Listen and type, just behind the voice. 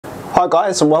Hi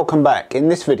guys and welcome back. In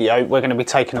this video we're going to be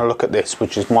taking a look at this,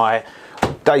 which is my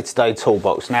day-to-day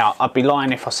toolbox. Now I'd be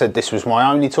lying if I said this was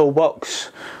my only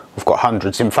toolbox. I've got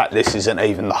hundreds. In fact, this isn't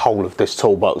even the whole of this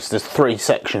toolbox. There's 3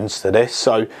 sections to this,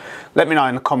 so let me know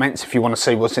in the comments if you want to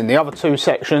see what's in the other 2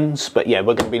 sections. But yeah,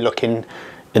 we're going to be looking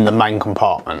in the main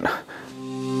compartment.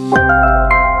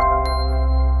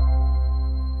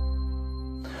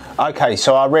 Okay,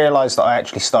 so I realised that I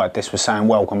actually started this with saying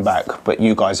welcome back, but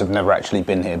you guys have never actually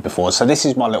been here before. So this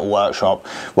is my little workshop.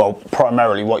 Well,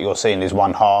 primarily what you're seeing is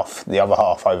one half. The other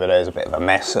half over there is a bit of a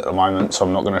mess at the moment, so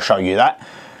I'm not going to show you that.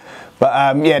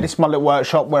 But yeah, this is my little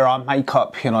workshop where I make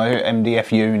up, you know,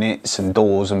 MDF units and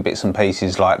doors and bits and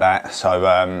pieces like that.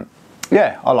 So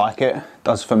yeah, I like it. It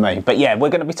does for me. But yeah, we're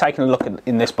going to be taking a look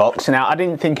in this box. Now, I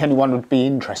didn't think anyone would be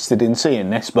interested in seeing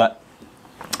this, but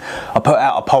I put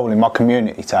out a poll in my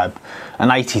community tab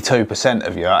and 82%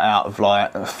 of you, out of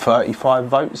like 35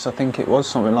 votes I think it was,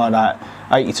 something like that,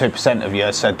 82% of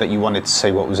you said that you wanted to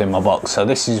see what was in my box. So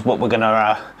this is what we're going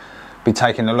to be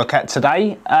taking a look at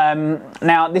today.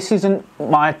 Now this isn't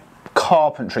my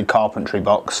carpentry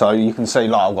box, so you can see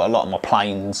like I've got a lot of my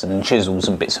planes and chisels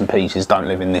and bits and pieces don't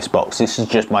live in this box. This is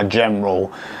just my general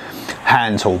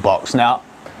hand tool box. Now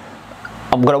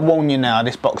I'm going to warn you now,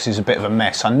 this box is a bit of a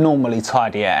mess. I normally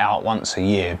tidy it out once a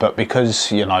year, but because,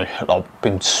 you know, I've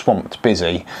been swamped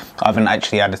busy, I haven't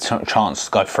actually had a chance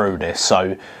to go through this.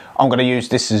 So I'm going to use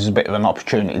this as a bit of an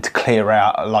opportunity to clear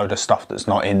out a load of stuff that's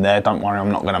not in there. Don't worry,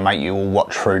 I'm not going to make you all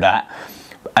watch through that.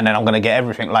 And then I'm going to get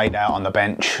everything laid out on the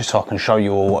bench so I can show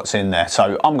you all what's in there.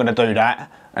 So I'm going to do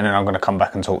that, and then I'm going to come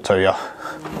back and talk to you.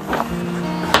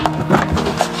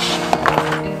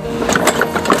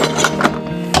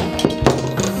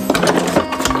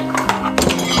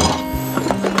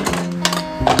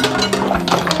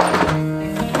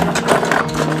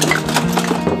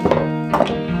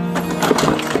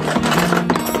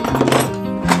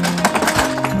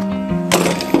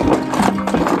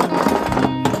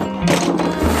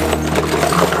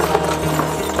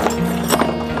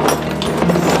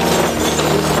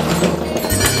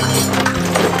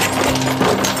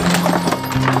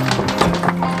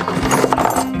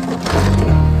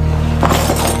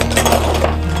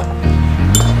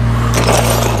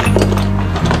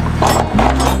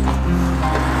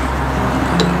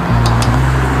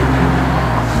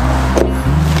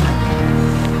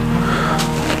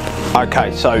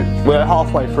 Okay, so we're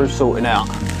halfway through sorting out,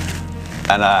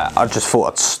 and I just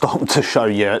thought I'd stop to show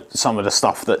you some of the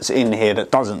stuff that's in here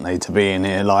that doesn't need to be in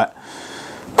here. Like,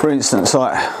 for instance,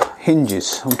 like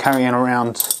hinges. I'm carrying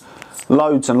around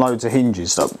loads and loads of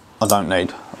hinges that I don't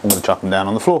need. I'm going to chuck them down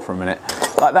on the floor for a minute.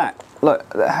 Like that.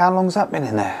 Look, how long's that been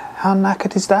in there? How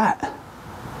knackered is that?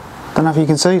 Don't know if you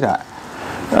can see that.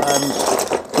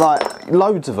 Like,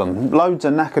 loads of them. Loads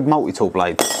of knackered multi-tool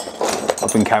blades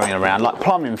I've been carrying around, like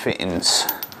plumbing fittings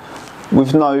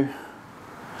with no,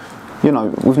 you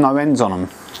know, with no ends on them.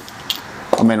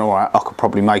 I mean, alright, I could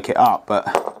probably make it up, but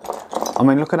I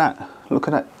mean, look at that, look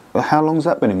at that. How long's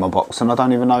that been in my box? And I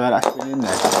don't even know how that's been in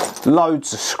there.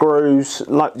 Loads of screws,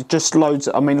 like just loads.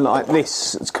 I mean, like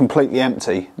this, it's completely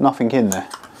empty, nothing in there.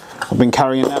 I've been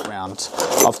carrying that around.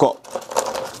 I've got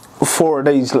 4 of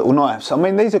these little knives. I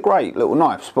mean, these are great little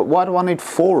knives, but why do I need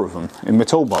 4 of them in my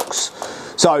toolbox?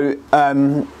 So yeah,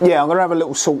 I'm going to have a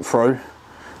little sort through,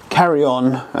 carry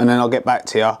on, and then I'll get back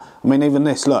to you. I mean, even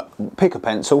this, look, pick a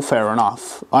pencil, fair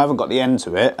enough. I haven't got the end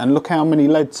to it, and look how many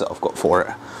leads that I've got for it.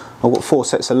 I've got 4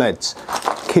 sets of leads.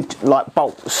 Like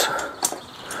bolts,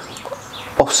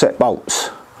 offset bolts.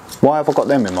 Why have I got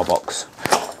them in my box?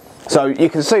 So you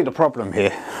can see the problem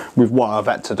here with why I've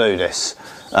had to do this.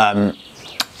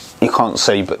 You can't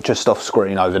see, but just off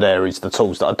screen over there is the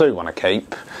tools that I do want to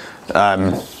keep.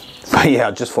 But yeah,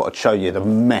 I just thought I'd show you the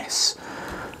mess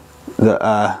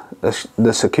that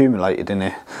that's accumulated in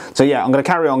here. So yeah, I'm going to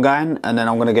carry on going, and then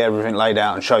I'm going to get everything laid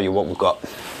out and show you what we've got.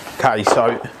 Okay,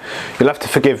 so you'll have to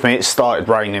forgive me, it started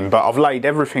raining, but I've laid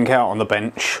everything out on the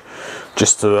bench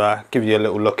just to give you a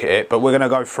little look at it. But we're going to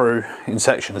go through in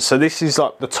sections. So this is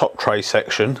like the top tray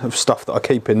section of stuff that I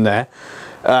keep in there.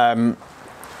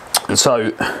 And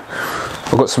so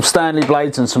I've got some Stanley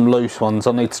blades and some loose ones.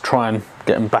 I need to try and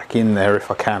get them back in there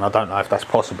if I can. I don't know if that's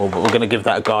possible, but we're going to give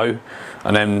that a go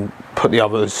and then put the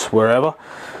others wherever.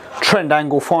 Trend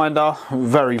angle finder,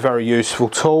 very, very useful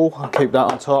tool. I'll keep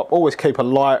that on top. Always keep a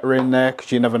lighter in there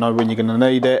because you never know when you're going to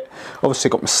need it. Obviously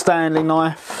got my Stanley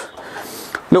knife.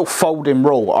 Little folding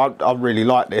rule. I really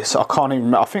like this. I can't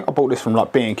even, I think I bought this from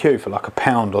like B&Q for like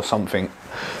 £1 or something.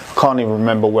 Can't even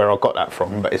remember where I got that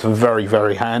from, but it's very,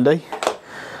 very handy.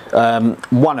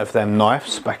 One of them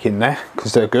knives back in there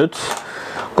because they're good.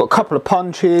 Got Got a couple of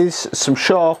punches, some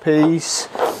Sharpies,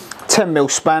 10mm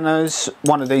spanners.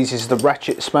 One of these is the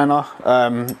ratchet spanner,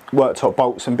 worktop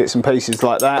bolts and bits and pieces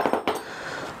like that.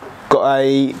 Got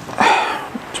a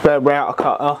spare router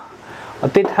cutter. I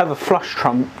did have a flush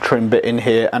trim bit in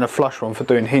here and a flush one for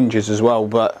doing hinges as well,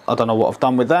 but I don't know what I've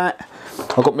done with that.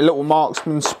 I've got my little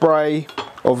marksman spray,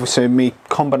 obviously my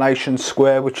combination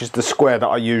square, which is the square that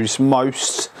I use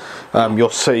most. You'll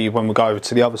see when we go over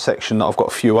to the other section that I've got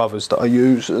a few others that I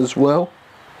use as well.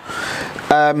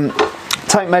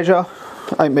 Tape measure,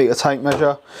 8mm tape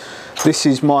measure. This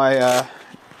is my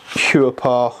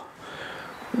Huapar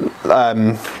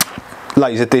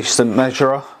laser distant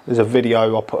measurer. There's a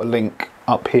video, I'll put a link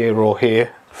up here or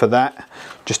here for that.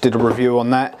 Just did a review on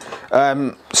that.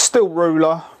 Steel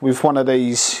ruler with one of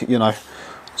these, you know,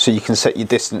 so you can set your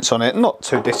distance on it. Not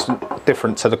too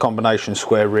different to the combination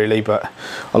square really, but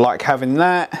I like having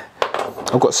that.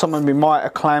 I've got some of my mitre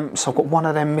clamps. I've got one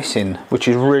of them missing, which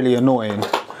is really annoying.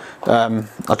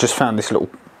 I just found this little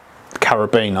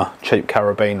carabiner, cheap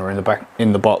carabiner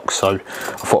in the box, so I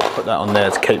thought I'd put that on there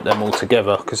to keep them all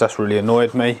together because that's really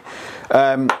annoyed me.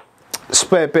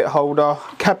 Spare bit holder,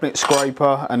 cabinet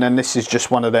scraper, and then this is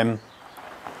just one of them,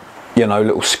 you know,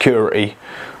 little security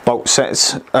bolt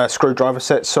sets, screwdriver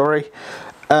sets, sorry.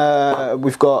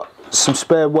 We've got some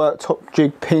spare worktop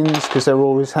jig pins because they're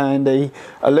always handy.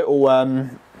 A little, I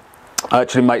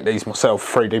actually make these myself,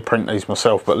 3D print these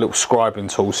myself, but a little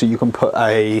scribing tool, so you can put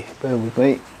a, bear with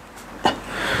me,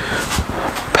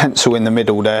 pencil in the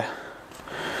middle there,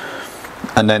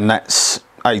 and then that's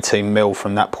 18mm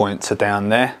from that point to down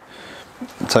there.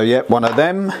 So yeah, one of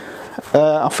them.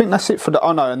 I think that's it for the,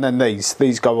 oh no, and then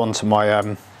these go onto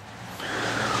my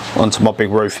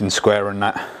big roofing square and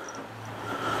that.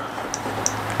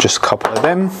 Just a couple of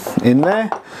them in there.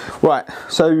 Right,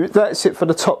 so that's it for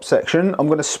the top section. I'm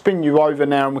going to spin you over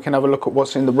now and we can have a look at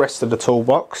what's in the rest of the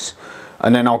toolbox,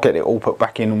 and then I'll get it all put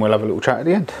back in and we'll have a little chat at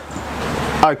the end.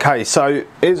 Okay, so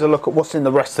here's a look at what's in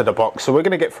the rest of the box. So we're going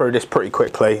to get through this pretty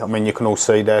quickly. I mean, you can all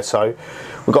see there. So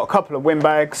we've got a couple of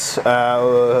windbags,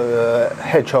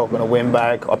 hedgehog and a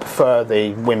windbag. I prefer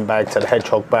the windbag to the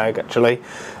hedgehog bag actually.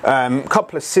 A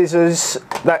couple of scissors.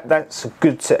 That's a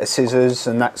good set of scissors,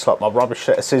 and that's like my rubbish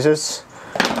set of scissors.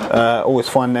 Always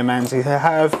find them handy to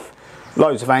have.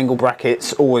 Loads of angle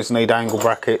brackets, always need angle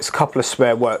brackets. A couple of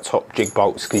spare worktop jig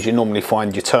bolts, because you normally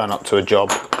find you turn up to a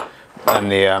job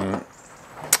and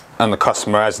the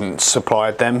customer hasn't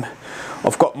supplied them.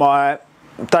 I've got my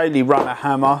daily runner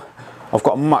hammer. I've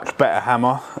got a much better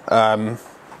hammer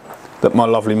that my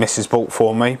lovely missus bought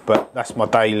for me, but that's my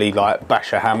daily like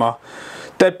basher hammer.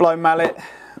 Dead blow mallet.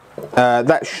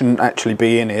 That shouldn't actually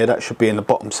be in here, that should be in the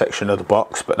bottom section of the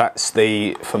box, but that's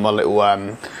for my little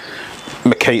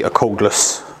Makita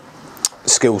cordless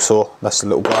skill saw. That's the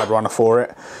little guide runner for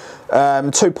it.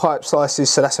 2 pipe slices,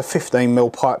 so that's a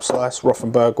 15mm pipe slice,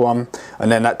 Rothenberg one,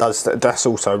 and then that's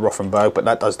also Rothenberg, but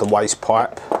that does the waste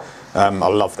pipe. I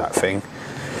love that thing.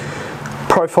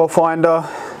 Profile finder,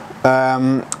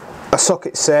 a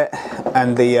socket set,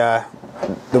 and the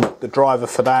driver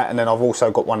for that, and then I've also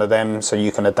got one of them so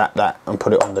you can adapt that and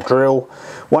put it on the drill.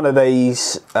 One of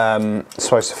these is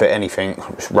supposed to fit anything.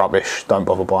 It's rubbish, don't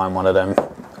bother buying one of them.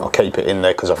 I'll keep it in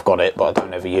there because I've got it, but I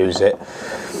don't ever use it.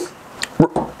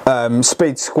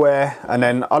 Speed square, and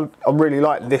then I really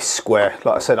like this square.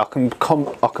 Like I said, I can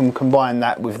combine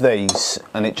that with these,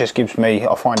 and it just gives me,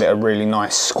 I find it a really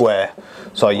nice square,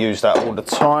 so I use that all the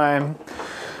time.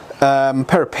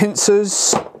 Pair of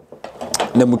pincers.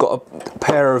 Then we've got a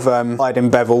pair of sliding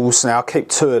bevels. Now I keep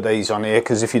 2 of these on here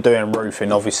because if you're doing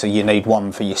roofing, obviously you need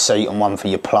one for your seat and one for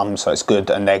your plumb, so it's good,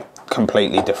 and they're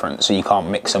completely different, so you can't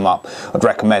mix them up. I'd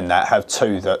recommend that, have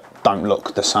 2 that don't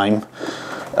look the same.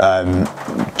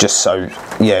 Just so,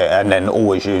 yeah, and then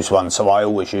always use one. So I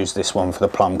always use this one for the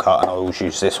plumb cut, and I always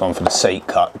use this one for the seat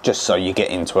cut, just so you get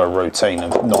into a routine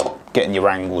of not getting your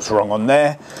angles wrong on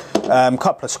there.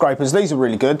 Couple of scrapers. These are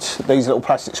really good, these little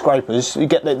plastic scrapers. You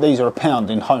get that, these are £1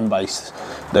 in Homebase.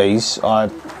 These I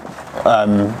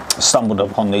stumbled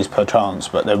upon these per chance,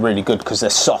 but they're really good because they're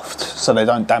soft, so they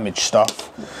don't damage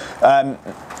stuff.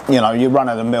 You know, your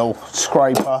run-of-the-mill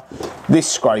scraper. This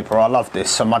scraper, I love this.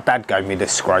 So my dad gave me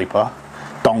this scraper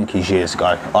donkeys years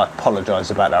ago. I apologise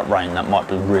about that rain, that might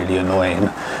be really annoying.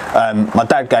 My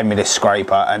dad gave me this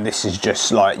scraper, and this is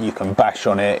just like, you can bash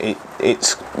on it.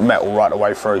 It's metal right the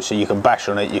way through, so you can bash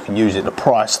on it. You can use it to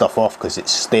pry stuff off because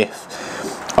it's stiff.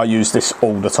 I use this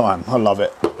all the time. I love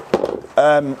it.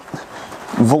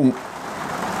 Vault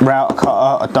router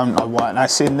cutter. I don't know why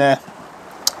that's in there.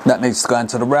 That needs to go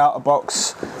into the router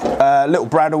box. Little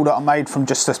bradawl that I made from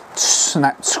just a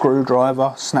snapped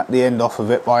screwdriver, snapped the end off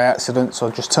of it by accident, so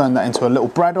I just turned that into a little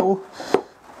bradawl.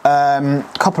 A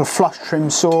couple of flush trim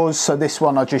saws, so this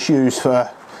one I just use for,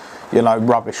 you know,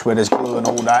 rubbish where there's glue and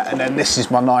all that, and then this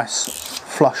is my nice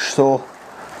flush saw,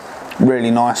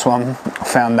 really nice one. I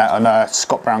found that on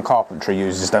Scott Brown Carpentry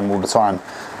uses them all the time.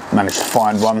 Managed to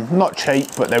find one, not cheap,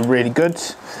 but they're really good.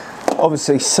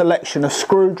 Obviously selection of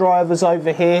screwdrivers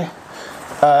over here,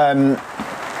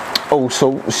 all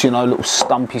sorts, you know, little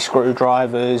stumpy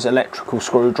screwdrivers, electrical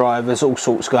screwdrivers, all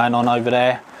sorts going on over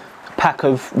there. Pack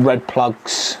of red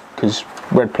plugs, because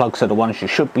red plugs are the ones you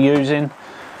should be using.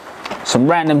 Some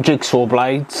random jigsaw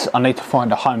blades. I need to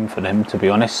find a home for them, to be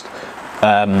honest.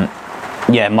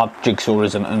 Yeah, my jigsaw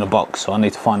isn't in a box, so I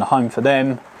need to find a home for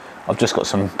them. I've just got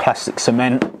some plastic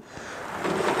cement.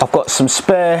 I've got some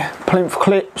spare plinth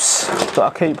clips that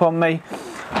I keep on me.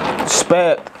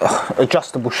 Spare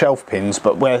adjustable shelf pins,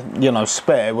 but we're, you know,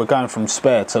 spare, we're going from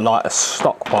spare to like a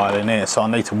stockpile in here, so I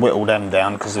need to whittle them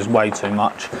down because there's way too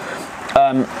much.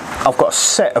 I've got a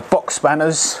set of box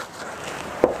spanners.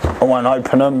 I won't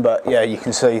open them, but yeah, you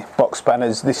can see box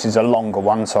spanners. This is a longer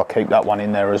one, so I'll keep that one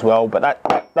in there as well, but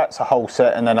that's a whole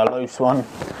set, and then a loose one.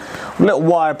 A little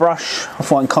wire brush I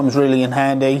find comes really in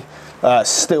handy.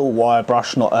 Steel wire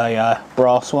brush, not a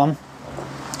brass one.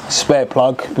 Spare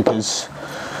plug, because,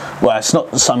 well, it's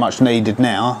not so much needed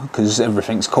now because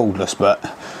everything's cordless, but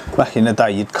back in the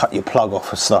day you'd cut your plug off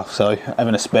and stuff, so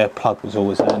having a spare plug was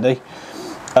always handy.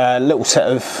 A little set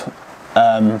of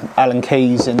Allen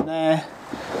keys in there.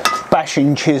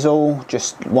 Bashing chisel,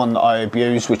 just one that I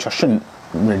abuse, which I shouldn't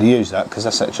really use that because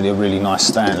that's actually a really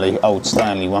nice old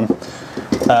Stanley one.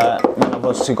 Then I've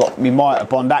also got my miter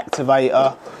bond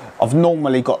activator. I've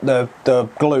normally got the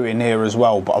glue in here as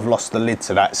well, but I've lost the lid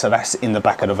to that, so that's in the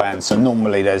back of the van. So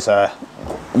normally there's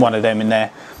one of them in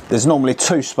there. There's normally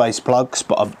 2 space plugs,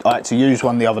 but I had to use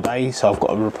one the other day, so I've got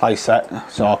to replace that.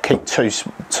 So I'll keep two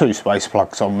space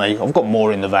plugs on me. I've got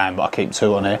more in the van, but I keep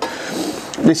 2 on here.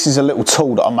 This is a little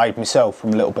tool that I made myself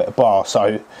from a little bit of bar.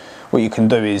 So what you can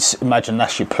do is, imagine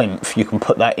that's your plinth. You can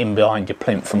put that in behind your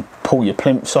plinth and pull your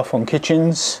plinths off on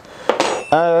kitchens.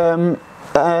 And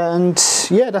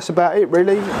yeah, that's about it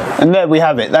really. And there we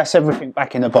have it. That's everything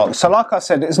back in the box. So like I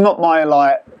said, it's not my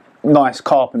like nice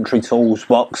carpentry tools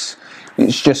box.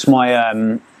 It's just my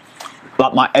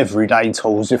like my everyday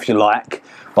tools, if you like.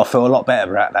 But I feel a lot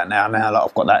better about that now. Now that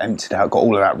I've got that emptied out, got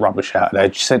all of that rubbish out of there.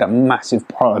 Did you see that massive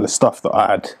pile of stuff that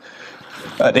I had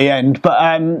at the end? But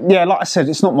yeah, like I said,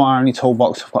 it's not my only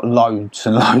toolbox. I've got loads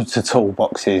and loads of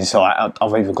toolboxes. So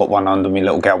I've even got one under my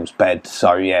little girl's bed.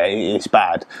 So yeah, it's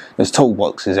bad. There's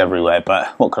toolboxes everywhere.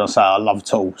 But what can I say? I love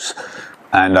tools,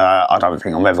 and I don't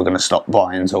think I'm ever going to stop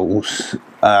buying tools.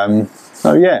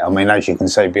 So yeah, I mean, as you can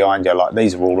see behind you, like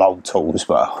these are all old tools,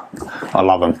 but I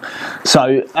love them.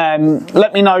 So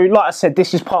let me know. Like I said,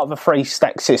 this is part of a free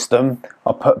stack system.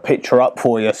 I'll put a picture up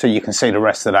for you so you can see the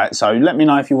rest of that. So let me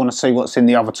know if you want to see what's in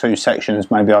the other 2 sections.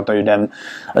 Maybe I'll do them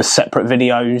as separate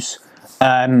videos.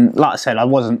 Like I said, I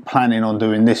wasn't planning on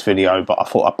doing this video, but I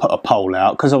thought I'd put a poll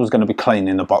out because I was going to be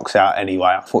cleaning the box out anyway.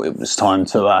 I thought it was time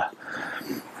to I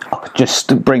could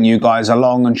just bring you guys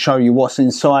along and show you what's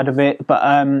inside of it.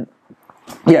 But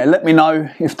yeah, let me know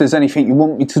if there's anything you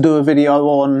want me to do a video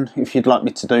on, if you'd like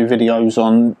me to do videos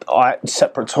on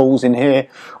separate tools in here,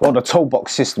 or the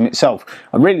toolbox system itself.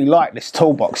 I really like this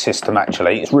toolbox system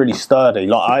actually. It's really sturdy.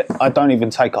 Like I don't even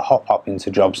take a hop up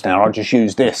into jobs now. I just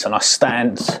use this and I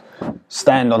stand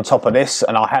on top of this,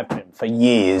 and I have been for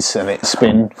years and it's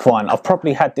been fine. I've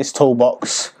probably had this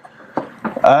toolbox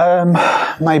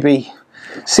maybe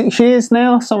 6 years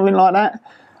now, something like that.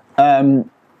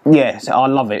 Yeah, I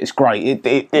love it. It's great.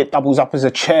 It doubles up as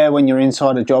a chair when you're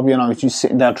inside a job. You know, if you're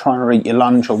sitting down trying to eat your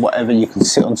lunch or whatever, you can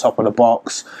sit on top of the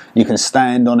box. You can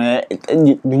stand on it, and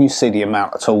you see the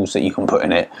amount of tools that you can put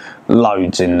in it.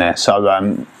 Loads in there. So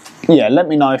yeah, let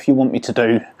me know if you want me to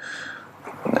do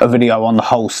a video on the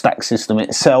whole stack system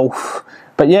itself.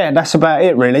 But yeah, that's about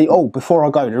it really. Oh, before I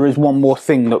go, there is one more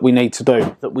thing that we need to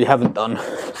do that we haven't done.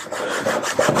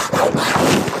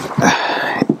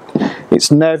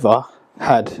 It's never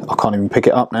had, I can't even pick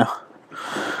it up now,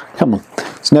 come on,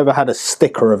 it's never had a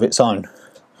sticker of its own.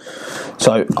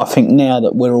 So I think now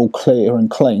that we're all clear and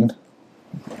clean,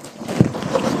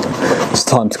 it's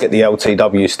time to get the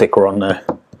LTW sticker on there.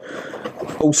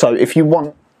 Also, if you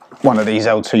want one of these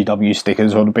LTW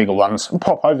stickers or the bigger ones,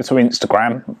 pop over to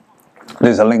Instagram.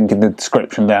 There's a link in the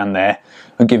description down there,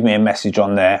 and give me a message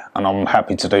on there, and I'm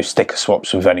happy to do sticker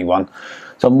swaps with anyone.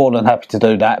 So I'm more than happy to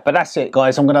do that. But that's it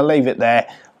guys, I'm going to leave it there.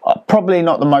 Probably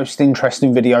not the most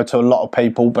interesting video to a lot of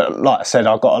people, but like I said,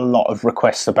 I got a lot of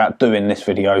requests about doing this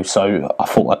video, so I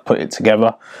thought I'd put it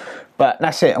together. But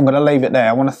that's it, I'm going to leave it there.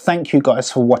 I want to thank you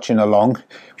guys for watching along.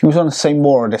 If you want to see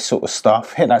more of this sort of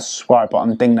stuff, hit that subscribe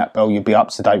button, ding that bell, you'll be up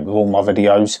to date with all my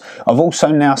videos. I've also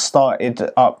now started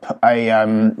up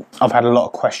I've had a lot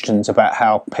of questions about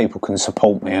how people can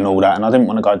support me and all that, and I didn't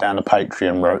want to go down the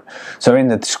Patreon route. So in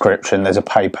the description there's a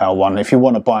PayPal one. If you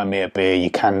want to buy me a beer,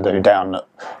 you can do down at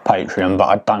Patreon, but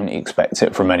I don't expect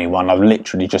it from anyone. I've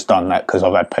literally just done that because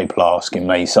I've had people asking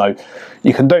me. So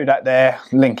you can do that there,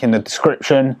 link in the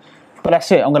description. But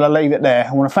that's it, I'm going to leave it there.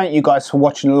 I want to thank you guys for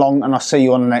watching along, and I'll see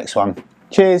you on the next one.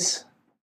 Cheers!